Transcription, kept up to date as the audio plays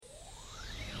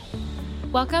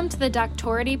Welcome to the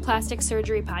Doctority Plastic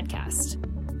Surgery Podcast.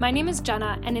 My name is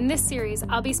Jenna, and in this series,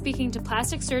 I'll be speaking to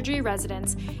plastic surgery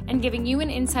residents and giving you an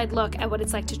inside look at what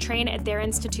it's like to train at their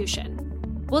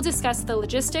institution. We'll discuss the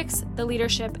logistics, the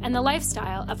leadership, and the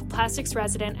lifestyle of a plastics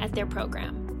resident at their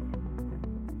program.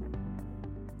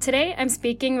 Today, I'm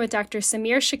speaking with Dr.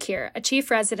 Samir Shakir, a chief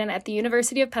resident at the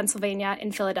University of Pennsylvania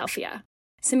in Philadelphia.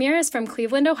 Samir is from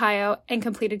Cleveland, Ohio, and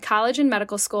completed college and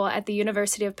medical school at the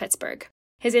University of Pittsburgh.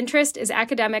 His interest is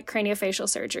academic craniofacial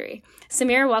surgery.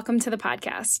 Samir, welcome to the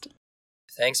podcast.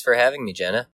 Thanks for having me,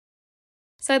 Jenna.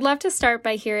 So I'd love to start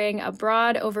by hearing a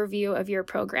broad overview of your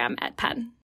program at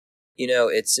Penn. You know,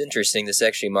 it's interesting. This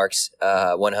actually marks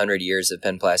 100 years of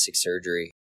Penn plastic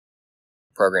surgery.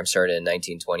 The program started in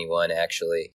 1921,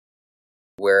 actually.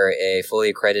 We're a fully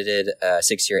accredited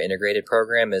 6-year integrated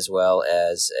program as well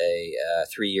as a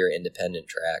 3-year independent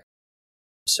track.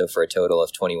 So for a total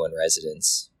of 21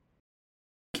 residents.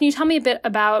 Can you tell me a bit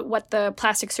about what the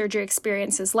plastic surgery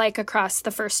experience is like across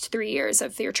the first 3 years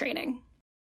of your training?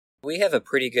 We have a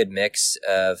pretty good mix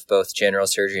of both general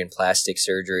surgery and plastic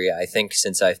surgery. I think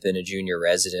since I've been a junior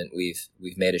resident, we've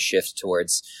made a shift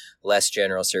towards less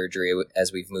general surgery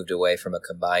as we've moved away from a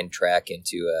combined track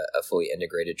into a fully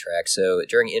integrated track. So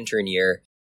during intern year,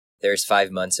 there's 5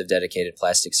 months of dedicated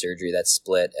plastic surgery that's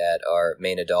split at our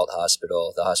main adult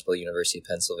hospital, the Hospital University of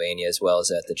Pennsylvania, as well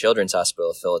as at the Children's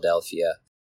Hospital of Philadelphia.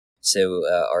 So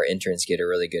our interns get a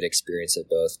really good experience of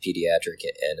both pediatric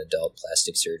and adult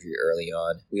plastic surgery early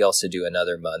on. We also do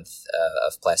another month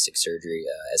of plastic surgery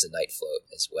as a night float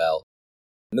as well.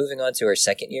 Moving on to our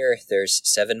second year, there's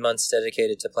 7 months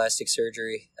dedicated to plastic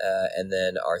surgery. And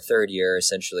then our third year,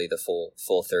 essentially the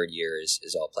full third year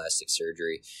is all plastic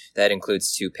surgery. That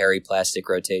includes 2 periplastic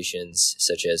rotations,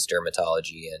 such as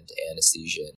dermatology and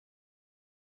anesthesia.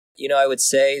 You know, I would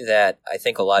say that I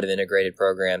think a lot of integrated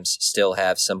programs still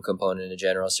have some component of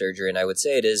general surgery, and I would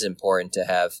say it is important to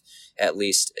have at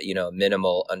least, a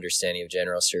minimal understanding of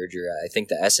general surgery. I think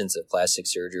the essence of plastic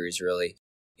surgery is really,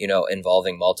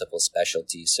 involving multiple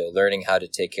specialties. So learning how to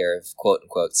take care of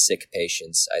quote-unquote sick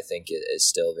patients, I think is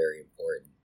still very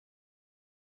important.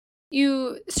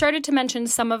 You started to mention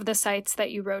some of the sites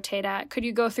that you rotate at. Could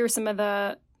you go through some of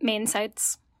the main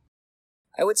sites?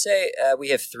 I would say we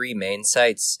have 3 main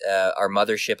sites. Our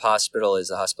mothership hospital is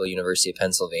the Hospital University of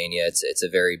Pennsylvania. It's a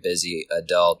very busy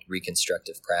adult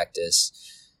reconstructive practice.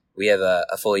 We have a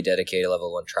fully dedicated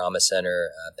level 1 trauma center,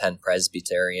 Penn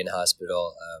Presbyterian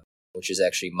Hospital, which is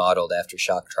actually modeled after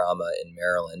shock trauma in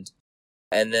Maryland.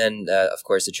 And then, of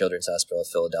course, the Children's Hospital of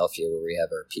Philadelphia, where we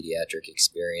have our pediatric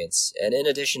experience. And in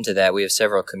addition to that, we have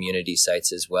several community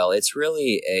sites as well. It's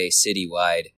really a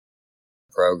citywide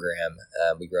program.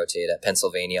 We rotate at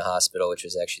Pennsylvania Hospital, which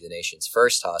is actually the nation's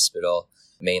first hospital.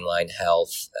 Mainline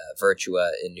Health,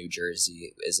 Virtua in New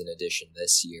Jersey is an addition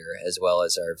this year, as well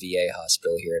as our VA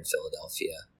hospital here in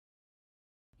Philadelphia.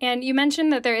 And you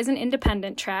mentioned that there is an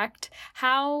independent tract.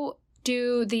 How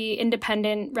do the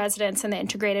independent residents and the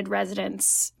integrated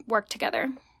residents work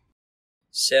together?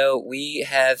 So we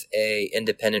have a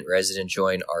independent resident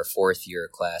join our 4th year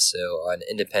class. So on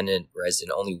independent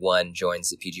resident, only one joins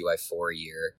the PGY 4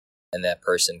 year, and that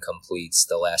person completes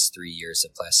the last 3 years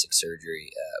of plastic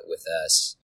surgery with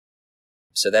us.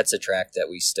 So that's a track that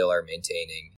we still are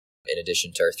maintaining in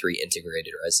addition to our 3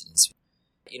 integrated residents.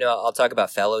 I'll talk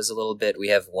about fellows a little bit. We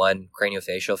have 1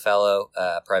 craniofacial fellow,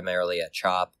 primarily at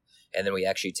CHOP, and then we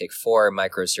actually take 4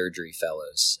 microsurgery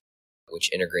fellows, which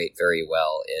integrate very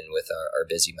well in with our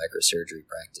busy microsurgery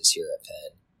practice here at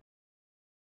Penn.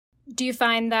 Do you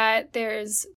find that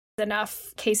there's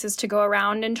enough cases to go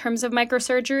around in terms of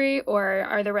microsurgery, or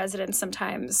are the residents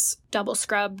sometimes double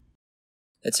scrubbed?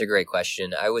 That's a great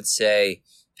question. I would say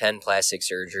Penn Plastic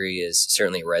Surgery is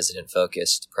certainly a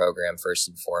resident-focused program first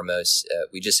and foremost.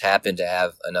 We just happen to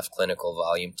have enough clinical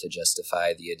volume to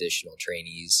justify the additional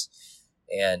trainees.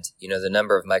 And, the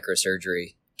number of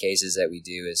microsurgery cases that we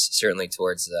do is certainly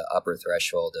towards the upper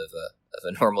threshold of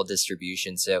a normal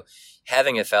distribution. So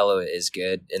having a fellow is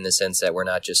good in the sense that we're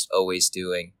not just always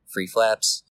doing free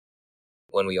flaps.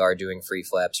 When we are doing free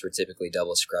flaps, we're typically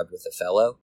double scrubbed with a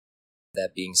fellow.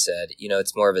 That being said,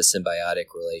 it's more of a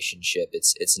symbiotic relationship.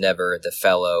 It's never the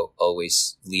fellow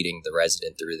always leading the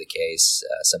resident through the case.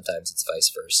 Sometimes it's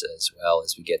vice versa as well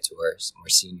as we get to our more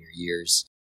senior years.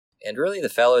 And really, the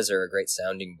fellows are a great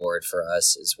sounding board for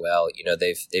us as well.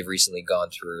 They've recently gone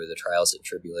through the trials and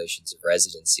tribulations of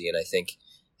residency, and I think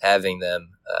having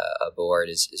them aboard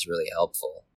is really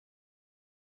helpful.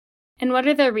 And what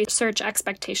are the research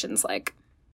expectations like?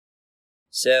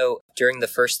 So during the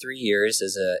first 3 years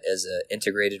as a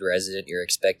integrated resident, you're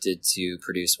expected to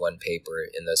produce one paper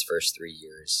in those first 3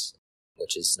 years.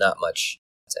 which is not much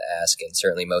to ask, and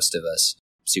certainly most of us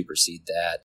supersede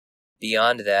that.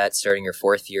 Beyond that, starting your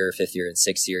fourth year, fifth year, and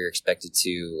sixth year, you're expected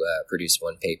to produce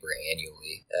one paper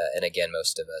annually. And again,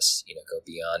 most of us, go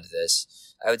beyond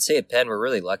this. I would say at Penn, we're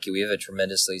really lucky. We have a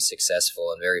tremendously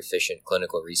successful and very efficient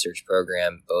clinical research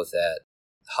program, both at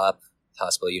HUP,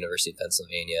 Hospital University of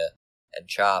Pennsylvania, and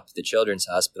CHOP, the Children's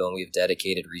Hospital, and we have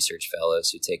dedicated research fellows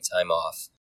who take time off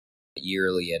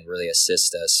yearly and really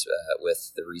assist us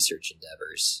with the research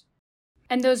endeavors.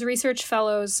 And those research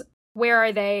fellows, where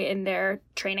are they in their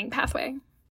training pathway?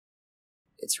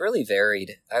 It's really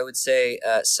varied. I would say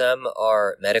some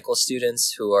are medical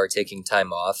students who are taking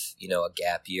time off, a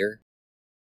gap year.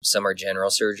 Some are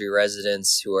general surgery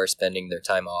residents who are spending their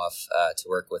time off to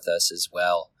work with us as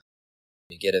well.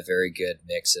 You get a very good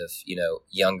mix of,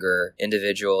 younger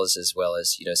individuals as well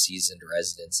as, seasoned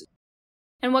residents.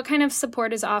 And what kind of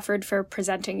support is offered for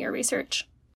presenting your research?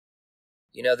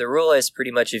 The rule is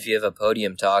pretty much if you have a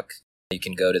podium talk, you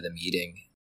can go to the meeting.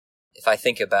 If I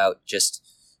think about just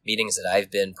meetings that I've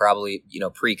been probably,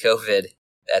 pre-COVID,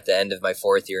 at the end of my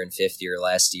fourth year and fifth year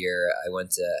last year, I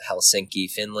went to Helsinki,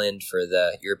 Finland for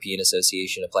the European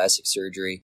Association of Plastic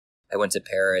Surgery. I went to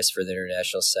Paris for the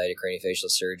International Society of Craniofacial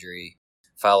Surgery.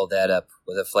 Followed that up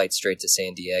with a flight straight to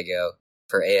San Diego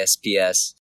for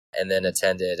ASPS, and then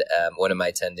attended one of my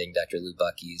attending, Dr. Lou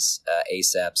Bucky's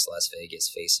ASAP's Las Vegas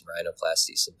Face and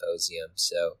Rhinoplasty Symposium.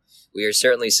 So we are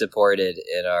certainly supported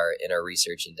in our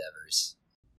research endeavors.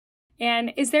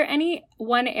 And is there any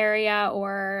one area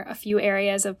or a few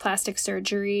areas of plastic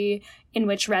surgery in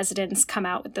which residents come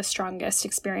out with the strongest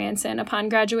experience in upon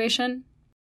graduation?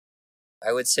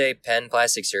 I would say Penn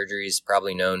Plastic Surgery is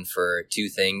probably known for two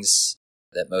things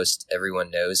that most everyone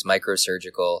knows.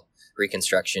 Microsurgical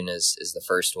reconstruction is the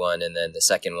first one, and then the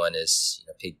second one is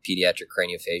pediatric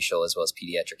craniofacial as well as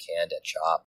pediatric hand at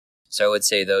CHOP. So I would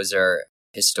say those are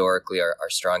historically our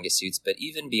strongest suits. But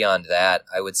even beyond that,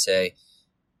 I would say,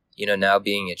 now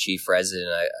being a chief resident,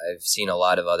 I've seen a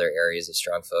lot of other areas of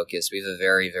strong focus. We have a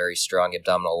very, very strong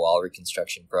abdominal wall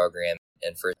reconstruction program.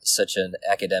 And for such an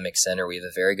academic center, we have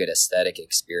a very good aesthetic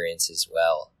experience as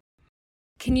well.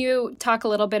 Can you talk a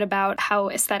little bit about how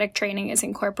aesthetic training is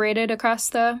incorporated across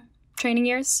the training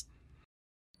years?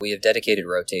 We have dedicated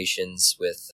rotations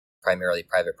with primarily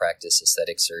private practice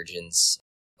aesthetic surgeons,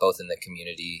 both in the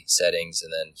community settings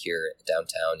and then here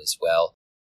downtown as well.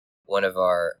 One of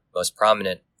our most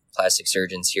prominent plastic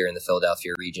surgeons here in the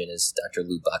Philadelphia region is Dr.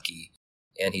 Lou Bucky,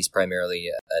 and he's primarily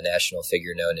a national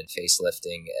figure known in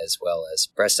facelifting as well as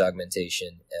breast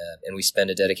augmentation. And we spend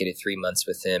a dedicated 3 months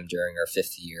with him during our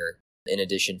fifth year. In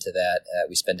addition to that,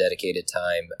 we spend dedicated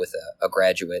time with a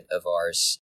graduate of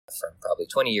ours from probably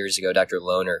 20 years ago, Dr.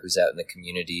 Lohner, who's out in the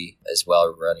community as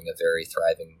well, running a very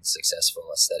thriving, successful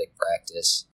aesthetic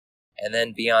practice. And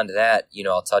then beyond that,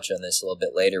 I'll touch on this a little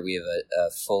bit later, we have a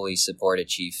fully supported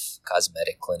chief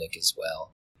cosmetic clinic as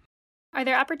well. Are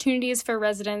there opportunities for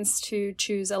residents to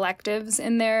choose electives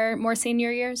in their more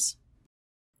senior years?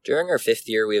 During our fifth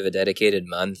year, we have a dedicated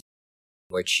month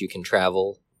in which you can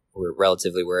travel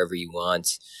relatively wherever you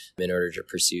want in order to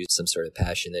pursue some sort of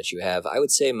passion that you have. I would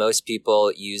say most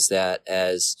people use that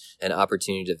as an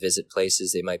opportunity to visit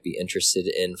places they might be interested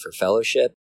in for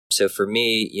fellowship. So for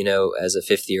me, as a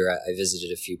fifth year, I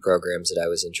visited a few programs that I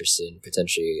was interested in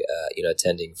potentially,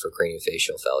 attending for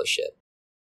craniofacial fellowship.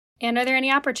 And are there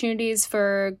any opportunities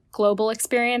for global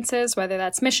experiences, whether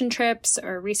that's mission trips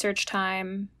or research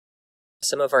time?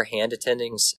 Some of our hand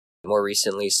attendings more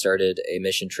recently started a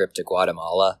mission trip to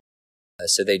Guatemala.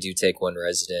 So they do take one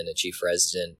resident, a chief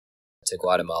resident, to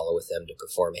Guatemala with them to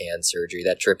perform hand surgery.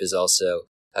 That trip is also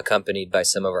accompanied by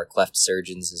some of our cleft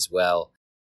surgeons as well.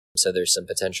 So there's some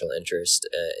potential interest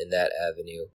in that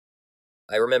avenue.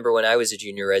 I remember when I was a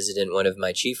junior resident, one of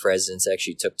my chief residents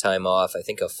actually took time off, I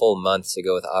think a full month, to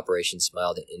go with Operation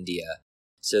Smile to India.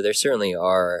 So there certainly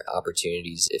are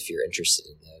opportunities if you're interested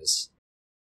in those.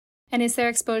 And is there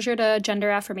exposure to gender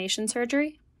affirmation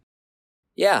surgery?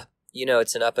 Yeah.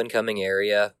 It's an up-and-coming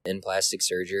area in plastic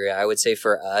surgery. I would say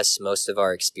for us, most of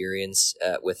our experience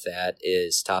with that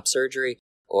is top surgery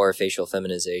or facial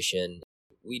feminization.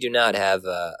 We do not have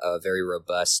a very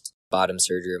robust bottom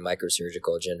surgery or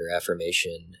microsurgical gender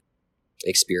affirmation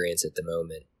experience at the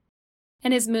moment.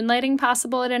 And is moonlighting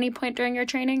possible at any point during your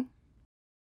training?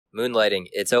 Moonlighting,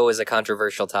 it's always a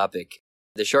controversial topic.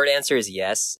 The short answer is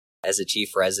yes. As a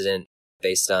chief resident,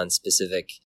 based on specific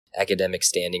academic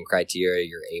standing criteria,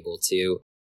 you're able to.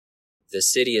 The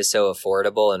city is so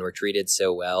affordable and we're treated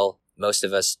so well, most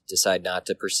of us decide not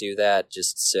to pursue that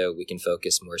just so we can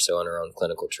focus more so on our own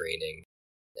clinical training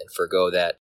and forgo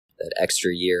that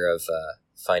extra year of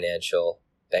financial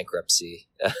bankruptcy.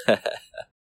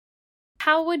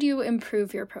 How would you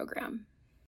improve your program?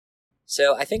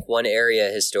 So I think one area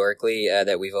historically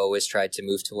that we've always tried to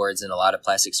move towards, and a lot of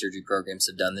plastic surgery programs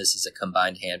have done this, is a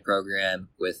combined hand program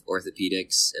with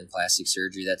orthopedics and plastic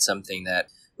surgery. That's something that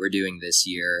we're doing this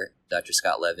year. Dr.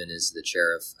 Scott Levin is the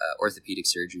chair of orthopedic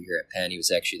surgery here at Penn. He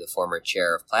was actually the former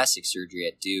chair of plastic surgery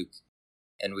at Duke.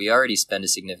 And we already spend a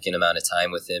significant amount of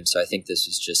time with him. So I think this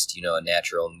was just, a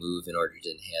natural move in order to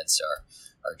enhance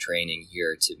our training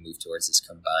here to move towards this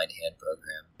combined hand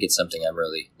program. It's something I'm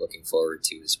really looking forward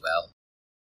to as well.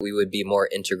 We would be more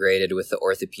integrated with the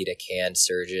orthopedic hand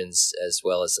surgeons as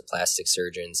well as the plastic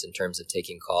surgeons in terms of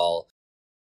taking call,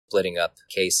 splitting up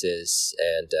cases,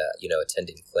 and,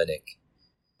 attending clinic.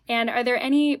 And are there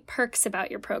any perks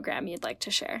about your program you'd like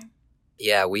to share?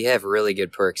 Yeah, we have really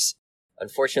good perks.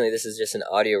 Unfortunately, this is just an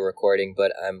audio recording,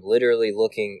 but I'm literally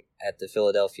looking at the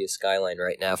Philadelphia skyline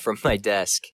right now from my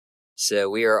desk. So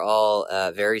we are all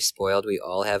very spoiled. We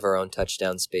all have our own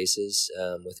touchdown spaces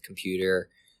with computer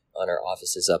on our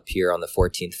offices up here on the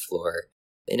 14th floor.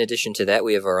 In addition to that,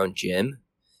 we have our own gym.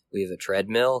 We have a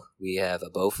treadmill, we have a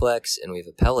Bowflex, and we have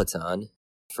a Peloton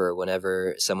for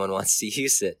whenever someone wants to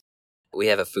use it. We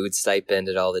have a food stipend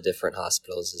at all the different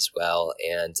hospitals as well,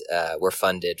 and we're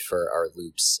funded for our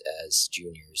loops as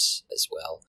juniors as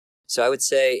well. So I would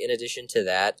say, in addition to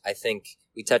that, I think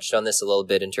we touched on this a little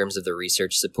bit in terms of the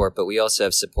research support, but we also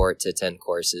have support to attend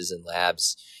courses and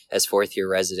labs. As fourth-year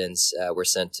residents, we're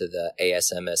sent to the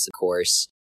ASMS course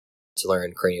to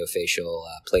learn craniofacial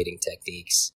plating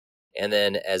techniques. And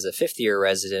then as a fifth-year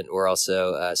resident, we're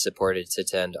also supported to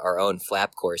attend our own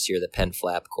flap course here, the Penn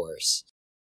Flap course,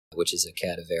 which is a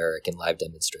cadaveric and live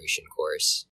demonstration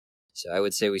course. So I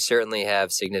would say we certainly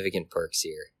have significant perks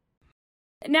here.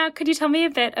 Now, could you tell me a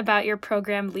bit about your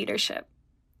program leadership?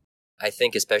 I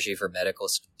think especially for medical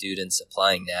students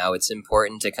applying now, it's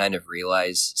important to kind of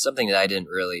realize something that I didn't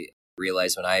really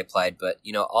realize when I applied, but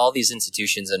all these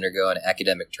institutions undergo an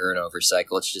academic turnover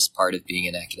cycle. It's just part of being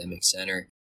an academic center.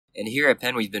 And here at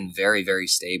Penn, we've been very, very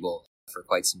stable for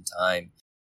quite some time.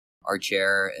 Our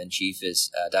chair and chief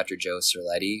is Dr. Joe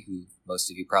Cerletti, who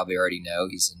most of you probably already know.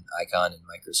 He's an icon in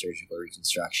microsurgical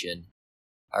reconstruction.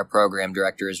 Our program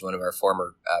director is one of our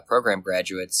former program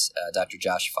graduates, Dr.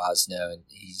 Josh Fosno, and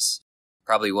he's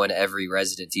probably won every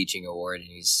resident teaching award, and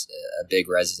he's a big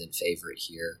resident favorite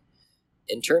here.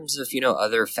 In terms of,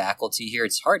 other faculty here,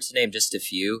 it's hard to name just a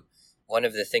few. One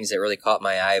of the things that really caught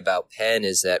my eye about Penn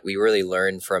is that we really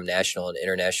learn from national and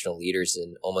international leaders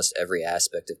in almost every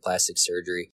aspect of plastic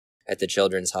surgery. At the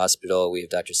Children's Hospital, we have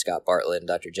Dr. Scott Bartlett and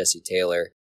Dr. Jesse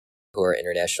Taylor, who are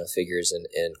international figures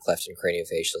in cleft and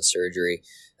craniofacial surgery.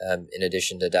 In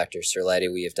addition to Dr.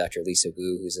 Cerletti, we have Dr. Lisa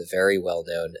Wu, who's a very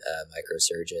well-known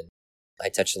microsurgeon. I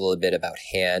touched a little bit about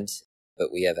hand,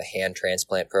 but we have a hand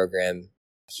transplant program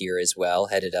here as well,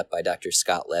 headed up by Dr.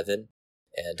 Scott Levin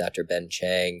and Dr. Ben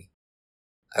Chang.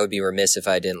 I would be remiss if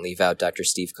I didn't leave out Dr.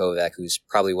 Steve Kovac, who's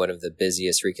probably one of the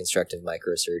busiest reconstructive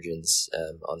microsurgeons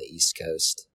on the East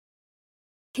Coast.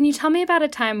 Can you tell me about a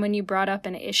time when you brought up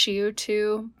an issue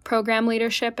to program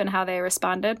leadership and how they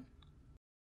responded?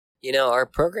 Our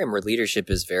program leadership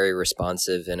is very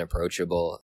responsive and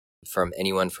approachable, from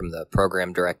anyone from the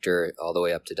program director all the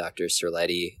way up to Dr.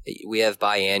 Cerletti. We have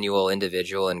biannual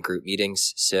individual and group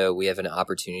meetings, so we have an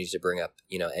opportunity to bring up,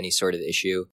 any sort of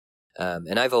issue.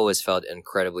 And I've always felt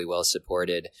incredibly well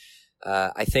supported.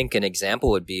 I think an example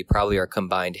would be probably our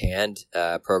combined hand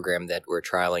program that we're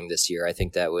trialing this year. I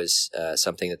think that was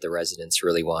something that the residents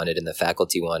really wanted and the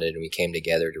faculty wanted, and we came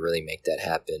together to really make that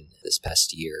happen this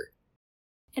past year.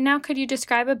 And now could you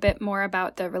describe a bit more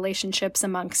about the relationships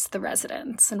amongst the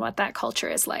residents and what that culture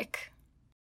is like?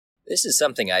 This is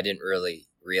something I didn't really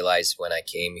realize when I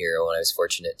came here, when I was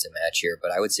fortunate to match here,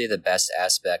 but I would say the best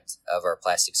aspect of our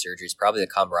plastic surgery is probably the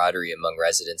camaraderie among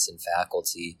residents and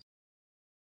faculty.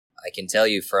 I can tell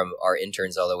you from our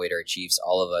interns all the way to our chiefs,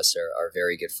 all of us are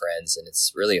very good friends, and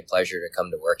it's really a pleasure to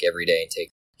come to work every day and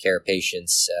take care of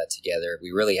patients together.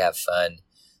 We really have fun,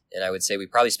 and I would say we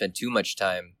probably spend too much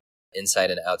time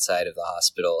inside and outside of the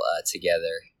hospital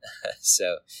together.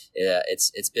 So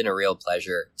it's been a real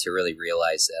pleasure to really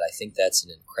realize that. I think that's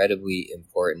an incredibly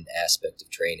important aspect of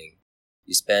training.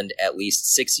 You spend at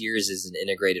least 6 years as an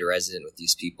integrated resident with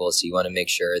these people, so you want to make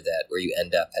sure that where you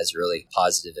end up has a really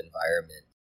positive environment.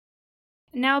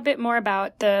 Now a bit more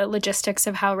about the logistics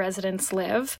of how residents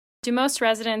live. Do most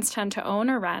residents tend to own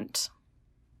or rent?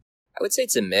 I would say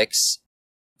it's a mix.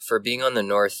 For being on the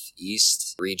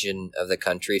northeast region of the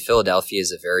country, Philadelphia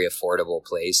is a very affordable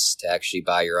place to actually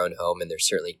buy your own home, and there's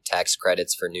certainly tax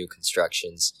credits for new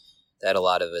constructions that a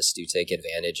lot of us do take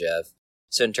advantage of.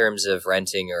 So in terms of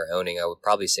renting or owning, I would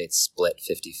probably say it's split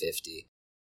 50-50.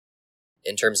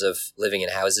 In terms of living in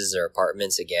houses or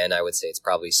apartments, again, I would say it's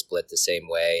probably split the same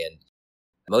way. And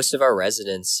most of our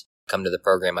residents come to the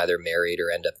program either married or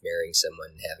end up marrying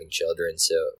someone and having children.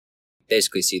 So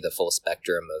basically see the full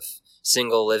spectrum of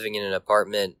single living in an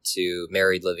apartment to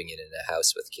married living in a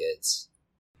house with kids.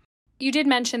 You did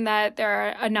mention that there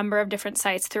are a number of different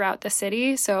sites throughout the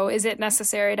city. So is it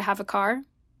necessary to have a car?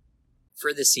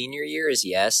 For the senior years,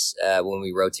 yes. When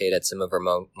we rotate at some of our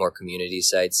more community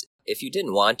sites, if you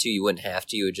didn't want to, you wouldn't have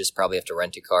to. You would just probably have to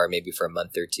rent a car maybe for a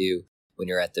month or two when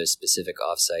you're at those specific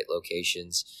off-site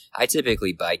locations. I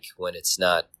typically bike when it's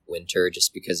not winter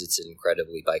just because it's an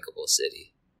incredibly bikeable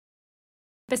city.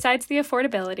 Besides the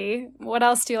affordability, what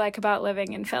else do you like about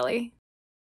living in Philly?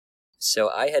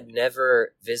 So I had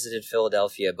never visited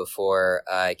Philadelphia before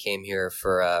I came here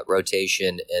for a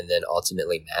rotation and then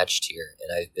ultimately matched here,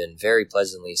 and I've been very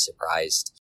pleasantly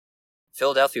surprised.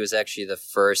 Philadelphia was actually the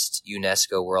first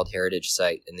UNESCO World Heritage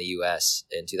Site in the U.S.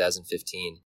 in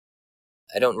 2015.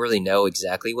 I don't really know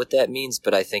exactly what that means,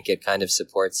 but I think it kind of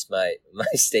supports my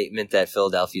statement that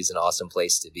Philadelphia is an awesome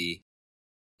place to be.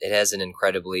 It has an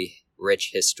incredibly rich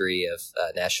history of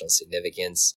national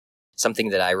significance. Something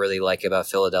that I really like about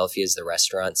Philadelphia is the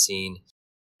restaurant scene.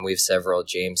 We have several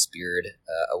James Beard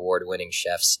award-winning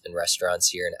chefs and restaurants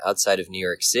here. And outside of New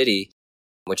York City,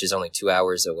 which is only 2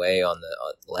 hours away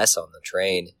less on the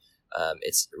train,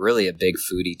 it's really a big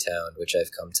foodie town, which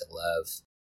I've come to love.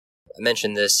 I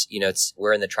mentioned this,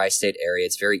 we're in the tri-state area.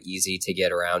 It's very easy to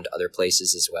get around other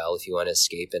places as well. If you want to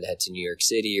escape and head to New York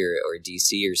City or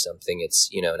DC or something, it's,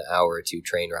 an hour or two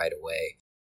train ride away,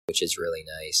 which is really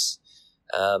nice.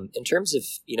 In terms of,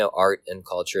 art and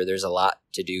culture, there's a lot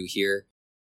to do here.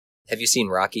 Have you seen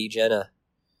Rocky, Jenna?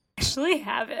 Actually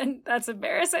haven't. That's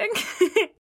embarrassing.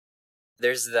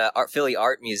 There's the Philly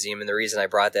Art Museum, and the reason I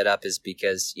brought that up is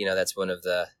because, that's one of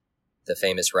the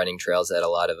famous running trails that a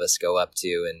lot of us go up to,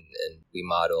 and we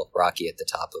model Rocky at the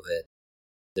top of it.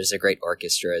 There's a great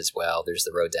orchestra as well. There's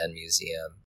the Rodin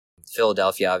Museum.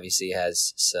 Philadelphia obviously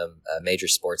has some major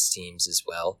sports teams as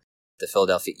well. The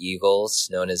Philadelphia Eagles,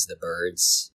 known as the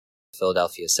Birds,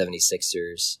 Philadelphia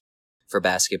 76ers for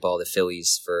basketball, the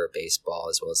Phillies for baseball,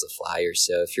 as well as the Flyers.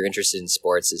 So if you're interested in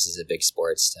sports, this is a big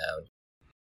sports town.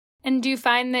 And do you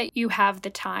find that you have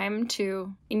the time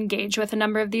to engage with a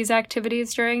number of these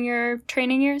activities during your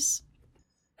training years?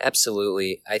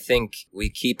 Absolutely. I think we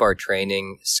keep our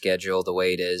training schedule the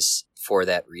way it is for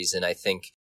that reason. I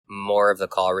think more of the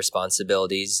call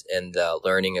responsibilities and the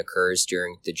learning occurs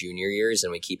during the junior years,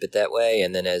 and we keep it that way.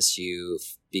 And then as you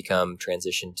become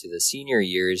transitioned to the senior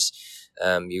years,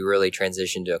 you really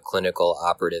transition to a clinical,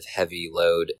 operative, heavy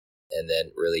load, and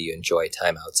then really you enjoy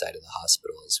time outside of the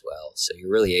hospital as well. So you're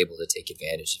really able to take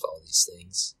advantage of all these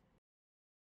things.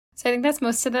 So I think that's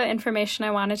most of the information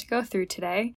I wanted to go through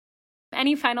today.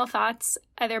 Any final thoughts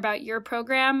either about your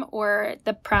program or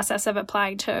the process of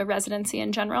applying to residency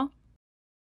in general?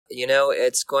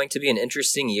 It's going to be an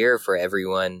interesting year for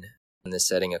everyone in the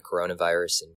setting of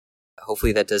coronavirus, and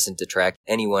hopefully that doesn't detract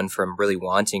anyone from really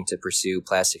wanting to pursue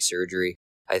plastic surgery.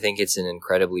 I think it's an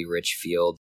incredibly rich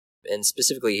field. And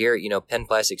specifically here, Penn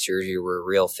Plastic Surgery, we're a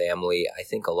real family. I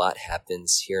think a lot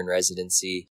happens here in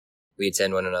residency. We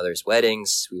attend one another's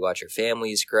weddings. We watch our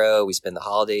families grow. We spend the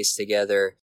holidays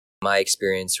together. My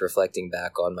experience reflecting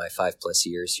back on my 5+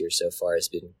 years here so far has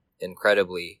been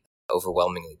incredibly,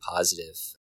 overwhelmingly positive,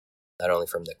 not only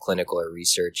from the clinical or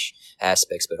research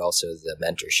aspects, but also the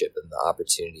mentorship and the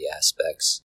opportunity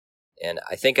aspects. And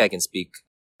I think I can speak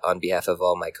on behalf of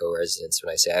all my co-residents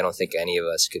when I say I don't think any of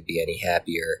us could be any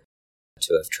happier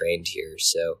to have trained here.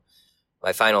 So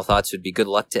my final thoughts would be good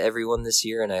luck to everyone this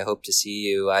year, and I hope to see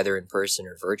you either in person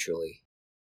or virtually.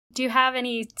 Do you have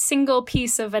any single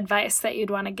piece of advice that you'd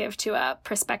want to give to a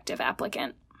prospective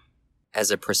applicant?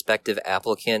 As a prospective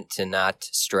applicant, to not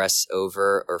stress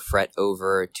over or fret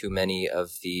over too many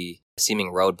of the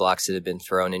seeming roadblocks that have been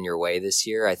thrown in your way this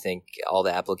year. I think all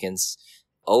the applicants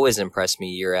always impress me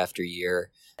year after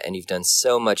year, and you've done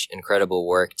so much incredible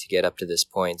work to get up to this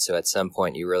point. So at some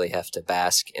point, you really have to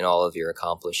bask in all of your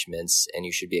accomplishments, and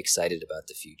you should be excited about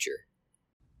the future.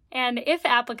 And if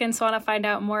applicants want to find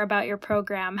out more about your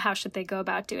program, how should they go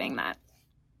about doing that?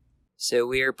 So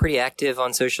we are pretty active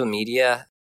on social media.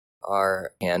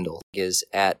 Our handle is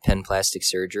at Penn Plastic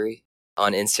Surgery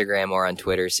on Instagram or on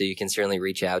Twitter, so you can certainly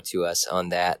reach out to us on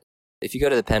that. If you go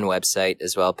to the Penn website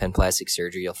as well, Penn Plastic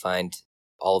Surgery, you'll find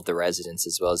all of the residents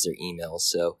as well as their emails.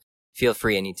 So feel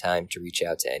free anytime to reach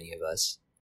out to any of us.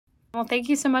 Well, thank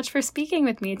you so much for speaking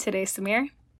with me today, Samir.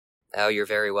 Oh, you're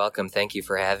very welcome. Thank you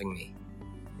for having me.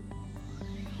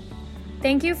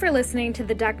 Thank you for listening to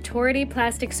the Doctority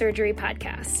Plastic Surgery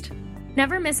Podcast.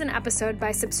 Never miss an episode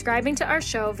by subscribing to our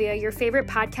show via your favorite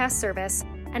podcast service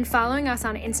and following us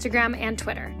on Instagram and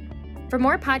Twitter. For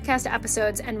more podcast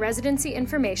episodes and residency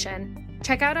information,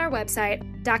 check out our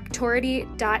website,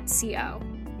 doctority.co.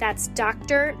 That's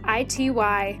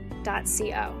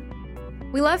doctority.co.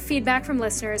 We love feedback from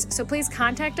listeners, so please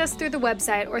contact us through the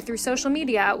website or through social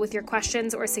media with your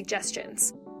questions or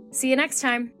suggestions. See you next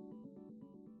time.